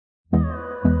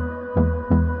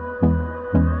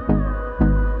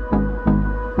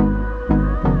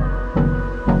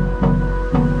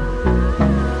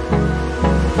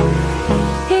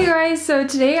So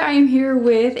today I am here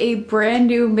with a brand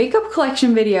new makeup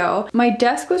collection video. My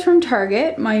desk was from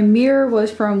Target, my mirror was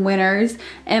from Winners,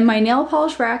 and my nail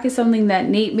polish rack is something that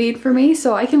Nate made for me,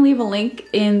 so I can leave a link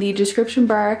in the description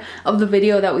bar of the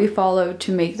video that we followed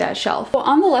to make that shelf. So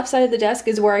on the left side of the desk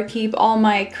is where I keep all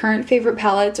my current favorite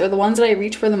palettes, or the ones that I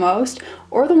reach for the most,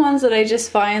 or the ones that I just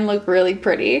find look really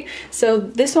pretty. So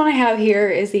this one I have here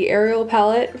is the Ariel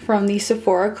palette from the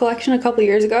Sephora collection a couple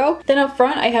years ago. Then up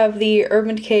front I have the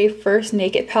Urban Decay First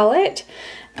Naked palette.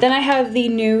 Then I have the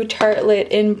new Tartelette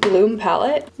in Bloom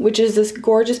palette, which is this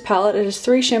gorgeous palette. It has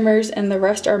 3 shimmers and the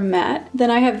rest are matte.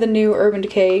 Then I have the new Urban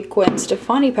Decay Gwen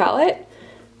Stefani palette,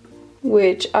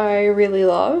 which I really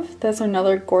love. That's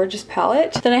another gorgeous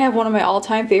palette. Then I have one of my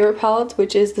all-time favorite palettes,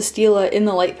 which is the Stila In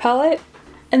the Light palette.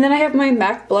 And then I have my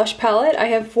MAC blush palette. I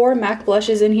have 4 MAC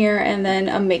blushes in here and then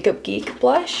a Makeup Geek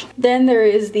blush. Then there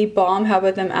is the Balm How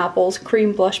About Them Apples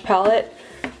cream blush palette.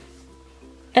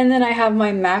 And then I have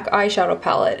my MAC eyeshadow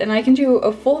palette, and I can do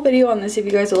a full video on this if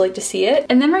you guys would like to see it.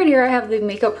 And then right here I have the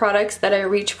makeup products that I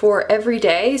reach for every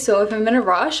day, so if I'm in a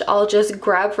rush, I'll just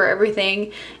grab for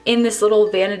everything in this little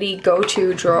vanity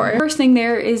go-to drawer. First thing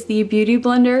there is the Beauty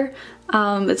Blender.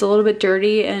 It's a little bit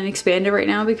dirty and expanded right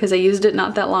now because I used it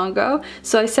not that long ago,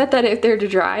 so I set that out there to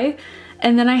dry.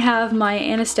 And then I have my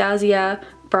Anastasia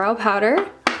brow powder.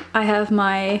 I have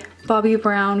my Bobbi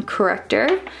Brown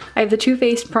corrector. I have the Too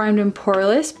Faced Primed and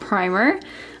Poreless primer.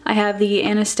 I have the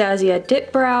Anastasia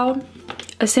dip brow,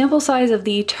 a sample size of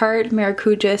the Tarte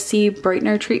Maracuja C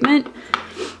brightener treatment,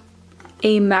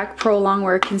 a MAC Pro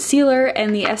Longwear concealer,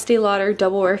 and the Estee Lauder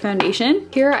double wear foundation.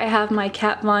 Here I have my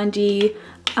Kat Von D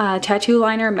tattoo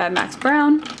liner Mad Max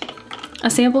Brown, a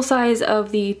sample size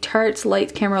of the Tarte's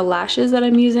Lights Camera lashes that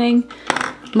I'm using,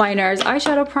 my NARS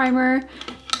eyeshadow primer.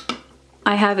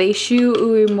 I have a Shu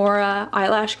Uemura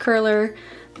eyelash curler,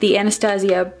 the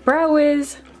Anastasia Brow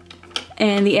Wiz,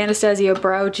 and the Anastasia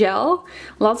Brow Gel.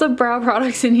 Lots of brow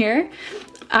products in here.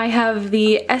 I have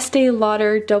the Estee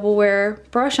Lauder Double Wear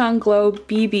Brush On Glow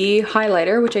BB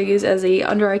highlighter, which I use as a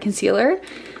under eye concealer.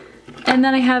 And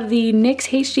then I have the NYX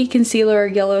HD Concealer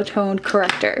Yellow Toned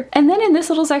Corrector. And then in this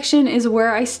little section is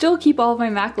where I still keep all of my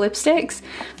MAC lipsticks.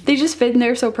 They just fit in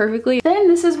there so perfectly. Then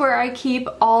this is where I keep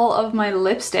all of my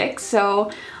lipsticks.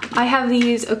 So I have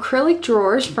these acrylic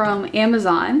drawers from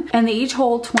Amazon, and they each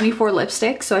hold 24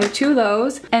 lipsticks. So I have 2 of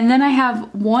those. And then I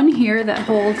have one here that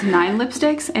holds 9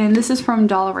 lipsticks, and this is from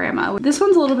Dollarama. This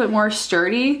one's a little bit more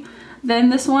sturdy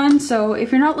than this one, so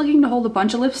if you're not looking to hold a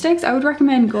bunch of lipsticks, I would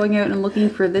recommend going out and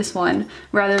looking for this one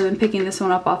rather than picking this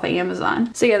one up off of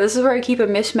Amazon. So yeah, this is where I keep a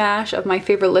mishmash of my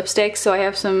favorite lipsticks. So I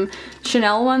have some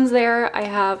Chanel ones there, I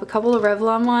have a couple of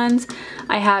Revlon ones,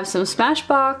 I have some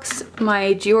Smashbox,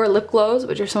 my Dior lip glows,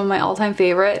 which are some of my all-time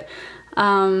favorite.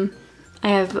 I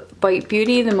have Bite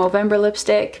Beauty, the Movember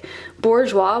lipstick,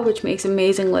 Bourjois, which makes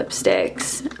amazing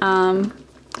lipsticks,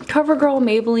 CoverGirl,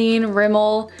 Maybelline,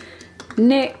 Rimmel,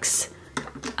 NYX,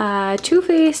 Too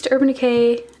Faced, Urban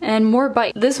Decay, and more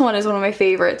Bite. This one is one of my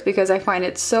favorites because I find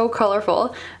it so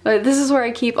colorful. But this is where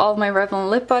I keep all of my Revlon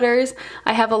lip butters.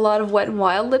 I have a lot of Wet n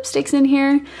Wild lipsticks in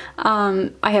here.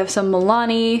 I have some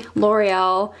Milani,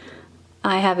 L'Oreal,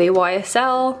 I have a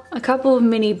YSL, a couple of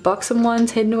mini Buxom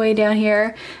ones hidden away down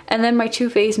here, and then my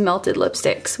Too Faced melted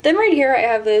lipsticks. Then right here I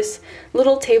have this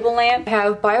little table lamp. I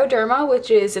have Bioderma, which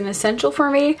is an essential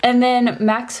for me, and then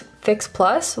Max Fix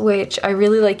Plus, which I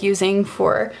really like using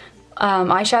for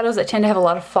eyeshadows that tend to have a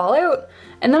lot of fallout.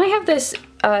 And then I have this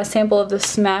sample of the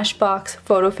Smashbox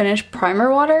Photo Finish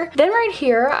Primer Water. Then right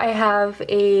here I have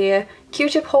a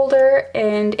Q-tip holder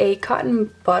and a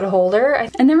cotton bud holder.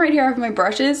 And then right here I have my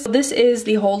brushes. This is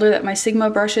the holder that my Sigma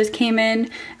brushes came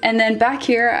in. And then back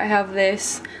here I have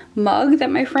this mug that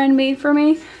my friend made for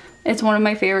me. It's one of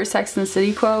my favorite Sex and the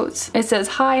City quotes. It says,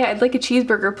 "Hi, I'd like a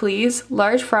cheeseburger please,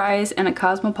 large fries, and a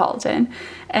Cosmopolitan."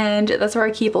 And that's where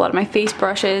I keep a lot of my face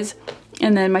brushes.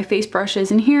 And then my face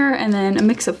brushes in here, and then a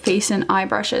mix of face and eye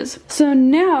brushes. So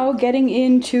now getting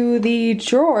into the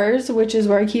drawers, which is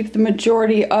where I keep the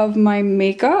majority of my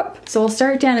makeup. So we'll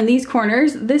start down in these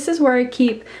corners. This is where I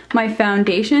keep my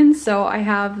foundations. So I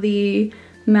have the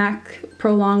MAC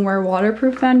Pro Longwear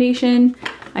Waterproof Foundation.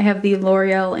 I have the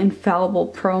L'Oreal Infallible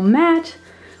Pro Matte.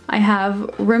 I have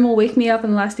Rimmel Wake Me Up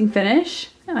and Lasting Finish.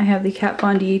 I have the Kat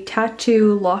Von D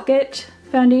Tattoo Locket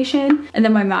foundation, and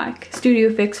then my MAC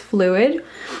Studio Fix Fluid.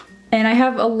 And I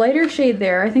have a lighter shade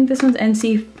there. I think this one's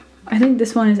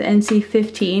this one is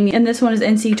NC15 and this one is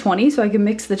NC20, so I can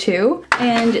mix the two.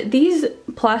 And these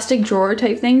plastic drawer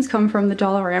type things come from the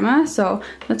Dollarama, so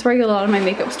that's where I get a lot of my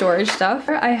makeup storage stuff.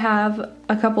 I have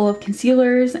a couple of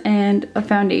concealers and a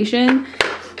foundation.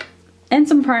 and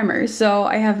some primers. So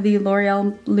I have the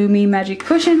L'Oreal Lumi Magic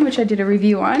Cushion, which I did a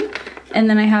review on. And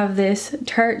then I have this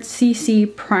Tarte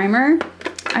CC primer.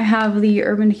 I have the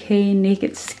Urban Decay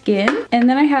Naked Skin. And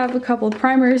then I have a couple of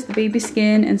primers, the Baby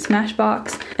Skin and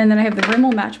Smashbox. And then I have the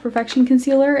Rimmel Match Perfection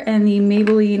Concealer and the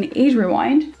Maybelline Age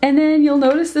Rewind. And then you'll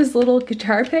notice this little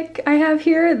guitar pick I have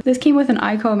here. This came with an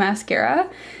Ico mascara.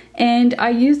 And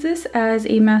I use this as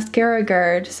a mascara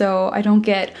guard so I don't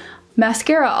get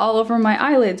mascara all over my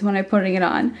eyelids when I'm putting it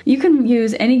on. You can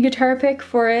use any guitar pick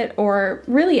for it, or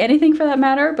really anything for that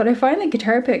matter, but I find the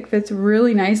guitar pick fits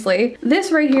really nicely.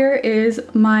 This right here is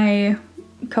my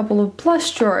couple of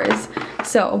blush drawers.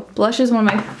 So blush is one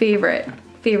of my favorite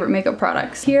makeup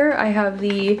products. Here I have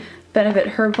the Benefit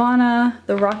Herbana,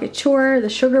 the Rocket Chore, the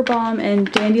Sugar Bomb,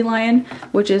 and Dandelion,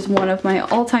 which is one of my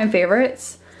all-time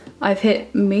favorites. I've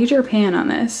hit major pan on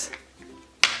this.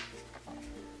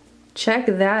 Check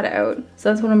that out. So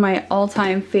that's one of my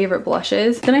all-time favorite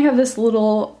blushes. Then I have this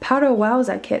little Powder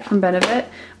Wowza kit from Benefit,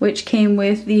 which came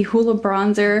with the Hoola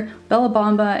Bronzer, Bella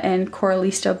Bamba, and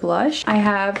Coralista blush. I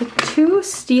have two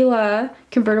Stila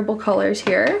convertible colors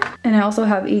here, and I also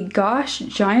have a Gosh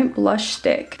Giant Blush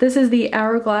Stick. This is the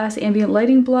Hourglass Ambient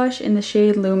Lighting Blush in the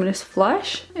shade Luminous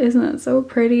Flush. Isn't it so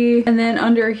pretty? And then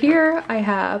under here I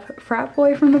have Frat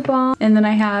Boy from The Balm, and then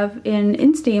I have an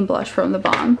Instain blush from The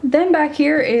Balm. Then back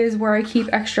here is where I keep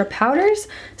extra powders.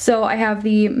 So I have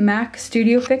the MAC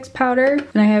Studio Fix powder,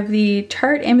 and I have the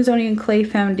Tarte Amazonian Clay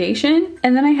Foundation,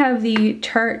 and then I have the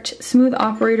Tarte Smooth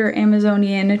Operator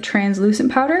Amazonian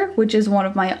Translucent powder, which is one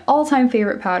of my all-time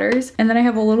favorite powders. And then I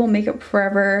have a little Makeup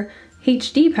Forever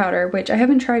HD powder, which I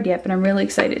haven't tried yet, but I'm really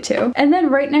excited to. And then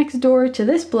right next door to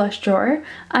this blush drawer,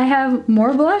 I have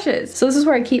more blushes. So this is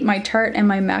where I keep my Tarte and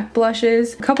my MAC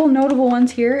blushes. A couple notable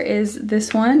ones here is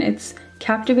this one. It's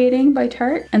Captivating by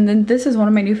Tarte. And then this is one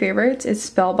of my new favorites. It's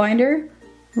Spellbinder.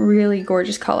 Really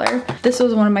gorgeous color. This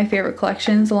was one of my favorite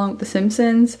collections along with The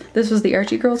Simpsons. This was the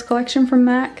Archie Girls collection from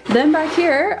MAC. Then back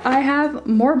here, I have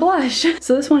more blush.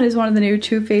 So this one is one of the new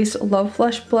Too Faced Love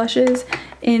Flush blushes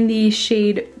in the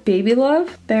shade Baby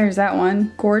Love. There's that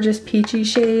one. Gorgeous peachy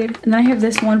shade. And then I have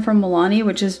this one from Milani,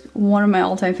 which is one of my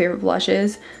all-time favorite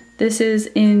blushes. This is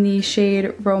in the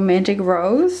shade Romantic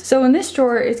Rose. So in this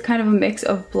drawer, it's kind of a mix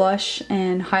of blush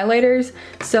and highlighters.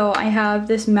 So I have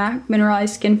this MAC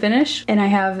Mineralized Skin Finish, and I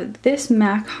have this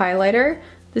MAC highlighter.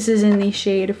 This is in the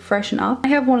shade Freshen Up. I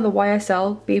have one of the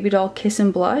YSL Baby Doll Kiss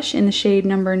and Blush in the shade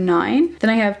number 9.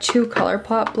 Then I have two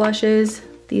ColourPop blushes.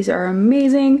 These are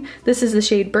amazing. This is the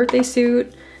shade Birthday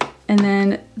Suit, and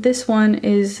then this one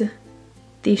is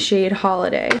the shade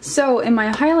Holiday. So in my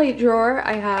highlight drawer,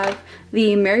 I have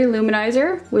the Mary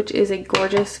Luminizer, which is a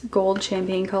gorgeous gold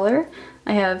champagne color.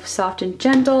 I have Soft and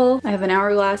Gentle. I have an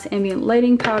Hourglass Ambient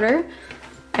Lighting powder.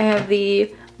 I have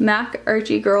the MAC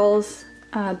Archie Girls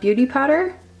Beauty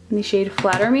powder in the shade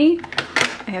Flatter Me.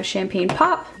 I have Champagne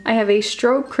Pop. I have a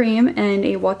Strobe Cream and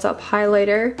a What's Up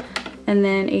highlighter, and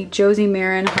then a Josie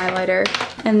Maran highlighter,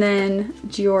 and then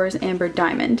Dior's Amber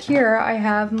Diamond. Here I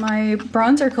have my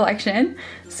bronzer collection.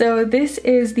 So this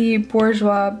is the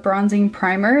Bourjois Bronzing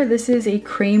Primer. This is a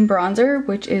cream bronzer,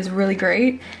 which is really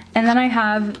great. And then I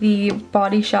have the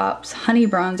Body Shop's Honey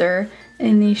Bronzer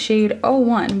in the shade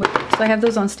 01. So I have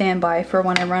those on standby for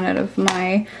when I run out of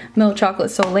my Milk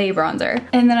Chocolate Soleil bronzer.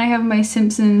 And then I have my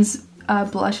Simpsons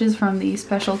blushes from the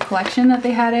special collection that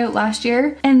they had out last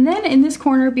year. And then in this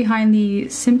corner behind the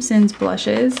Simpsons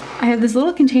blushes, I have this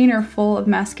little container full of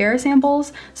mascara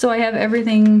samples. So I have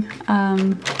everything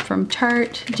from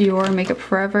Tarte, Dior, Makeup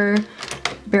Forever,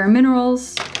 Bare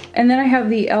Minerals. And then I have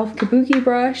the e.l.f. Kabuki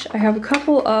brush. I have a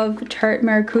couple of Tarte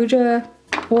Maracuja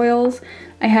oils.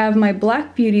 I have my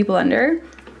Black Beauty blender.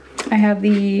 I have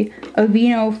the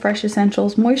Aveeno Fresh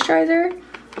Essentials moisturizer.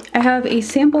 I have a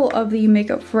sample of the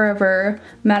Makeup Forever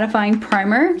mattifying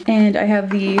primer, and I have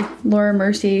the Laura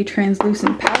Mercier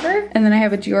translucent powder, and then I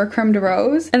have a Dior Creme de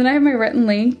Rose, and then I have my Rhett &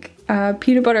 Link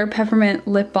Peanut Butter Peppermint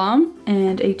Lip Balm,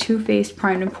 and a Too Faced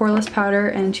Primed and Poreless powder,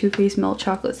 and Too Faced Milk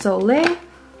Chocolate Soleil.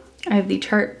 I have the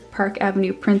Tarte Park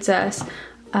Avenue Princess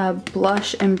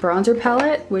blush and bronzer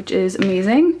palette, which is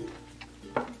amazing.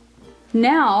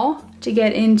 Now to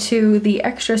get into the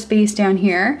extra space down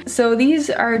here. So these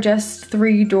are just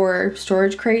 3-door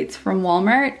storage crates from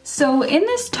Walmart. So in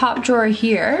this top drawer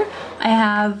here, I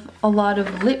have a lot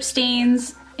of lip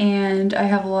stains, and I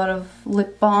have a lot of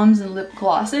lip balms and lip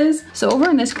glosses. So over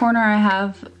in this corner, I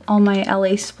have all my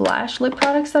LA Splash lip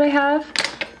products that I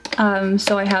have.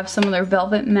 So I have some of their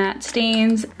Velvet Matte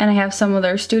stains, and I have some of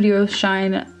their Studio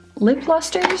Shine lip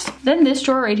lusters. Then this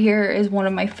drawer right here is one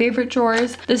of my favorite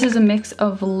drawers. This is a mix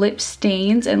of lip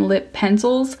stains and lip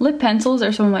pencils. Lip pencils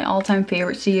are some of my all-time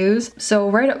favorites to use. So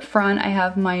right up front I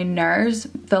have my NARS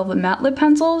Velvet Matte lip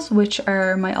pencils, which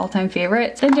are my all-time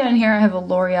favorites. Then down here I have a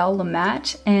L'Oreal Le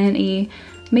Matte and a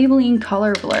Maybelline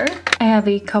Color Blur. I have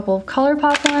a couple of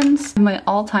ColourPop ones. My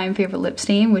all-time favorite lip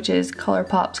stain, which is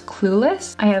ColourPop's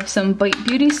Clueless. I have some Bite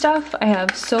Beauty stuff. I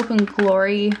have Soap and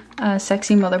Glory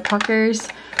Sexy Mother Puckers.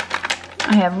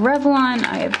 I have Revlon.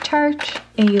 I have Tarte.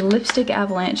 A lipstick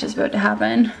avalanche is about to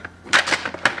happen.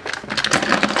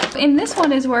 In this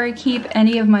one is where I keep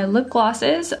any of my lip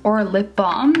glosses or lip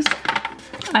balms.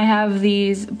 I have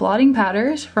these blotting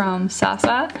powders from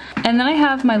Sasa, and then I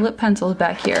have my lip pencils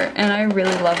back here, and I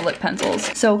really love lip pencils.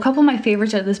 So a couple of my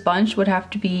favorites of this bunch would have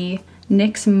to be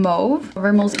NYX Mauve.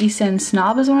 Rimmel's East End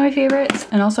Snob is one of my favorites,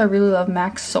 and also I really love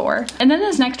MAC Soar. And then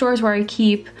this next drawer is where I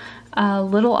keep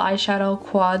little eyeshadow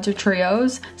quads or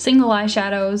trios, single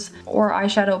eyeshadows, or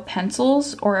eyeshadow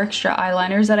pencils, or extra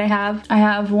eyeliners that I have. I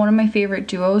have one of my favorite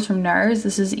duos from NARS.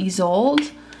 This is Isolde.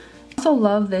 I also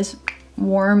love this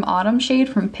warm autumn shade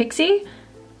from Pixie.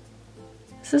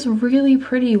 This is really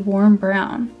pretty warm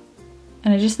brown,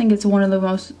 and I just think it's one of the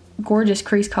most gorgeous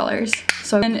crease colors.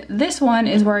 So and this one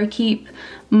is where I keep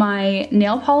my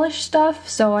nail polish stuff.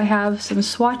 So I have some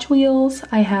swatch wheels,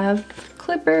 I have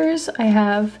clippers, I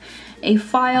have a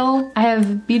file, I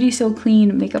have Beauty So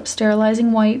Clean makeup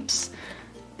sterilizing wipes,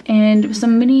 and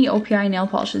some mini OPI nail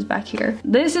polishes back here.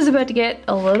 This is about to get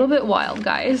a little bit wild,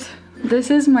 guys.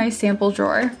 This is my sample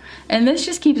drawer, and this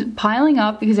just keeps piling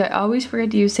up because I always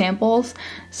forget to use samples,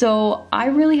 so I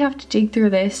really have to dig through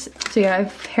this. So yeah, I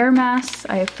have hair masks,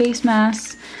 I have face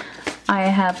masks, I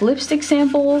have lipstick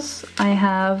samples, I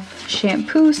have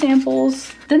shampoo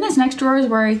samples. Then this next drawer is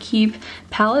where I keep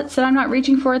palettes that I'm not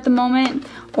reaching for at the moment,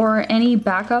 or any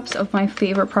backups of my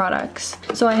favorite products.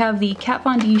 So I have the Kat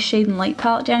Von D Shade and Light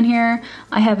palette down here,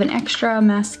 I have an extra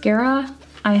mascara,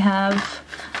 I have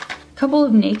couple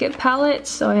of Naked palettes.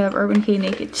 So I have Urban Decay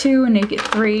Naked 2 and Naked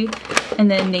 3,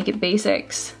 and then Naked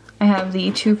Basics. I have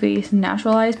the Too Faced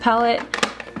Naturalized palette,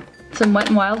 some Wet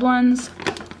n Wild ones.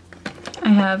 I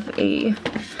have a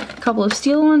couple of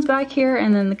steel ones back here,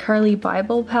 and then the Carly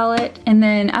Bible palette. And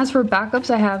then as for backups,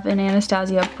 I have an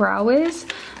Anastasia Brow Wiz.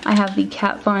 I have the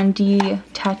Kat Von D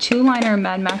Tattoo Liner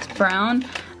Mad Max Brown.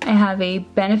 I have a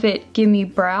Benefit Gimme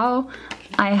Brow.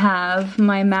 I have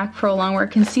my MAC Pro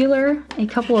Longwear Concealer, a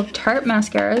couple of Tarte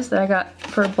mascaras that I got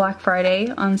for Black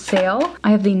Friday on sale.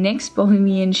 I have the NYX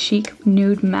Bohemian Chic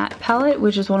Nude Matte palette,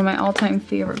 which is one of my all-time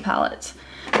favorite palettes.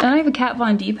 Then I have a Kat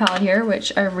Von D palette here,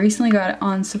 which I recently got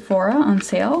on Sephora on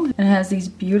sale, and it has these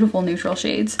beautiful neutral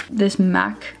shades. This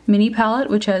MAC mini palette,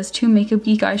 which has 2 Makeup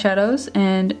Geek eyeshadows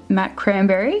and MAC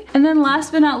Cranberry. And then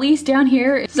last but not least down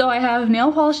here, so I have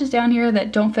nail polishes down here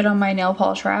that don't fit on my nail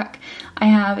polish rack. I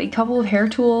have a couple of hair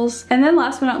tools. And then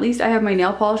last but not least, I have my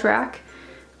nail polish rack,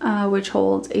 which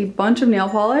holds a bunch of nail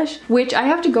polish, which I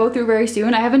have to go through very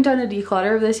soon. I haven't done a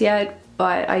declutter of this yet,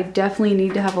 but I definitely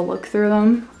need to have a look through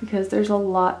them because there's a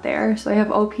lot there. So I have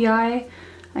OPI,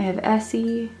 I have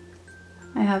Essie,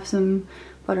 I have some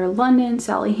Butter London,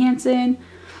 Sally Hansen,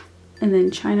 and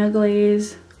then China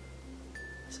Glaze,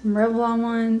 some Revlon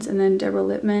ones, and then Deborah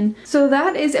Lippmann. So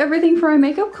that is everything for my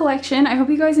makeup collection. I hope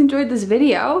you guys enjoyed this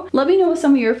video. Let me know what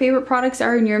some of your favorite products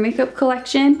are in your makeup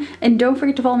collection, and don't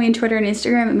forget to follow me on Twitter and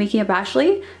Instagram at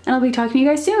makingupashlee, and I'll be talking to you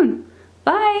guys soon.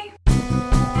 Bye!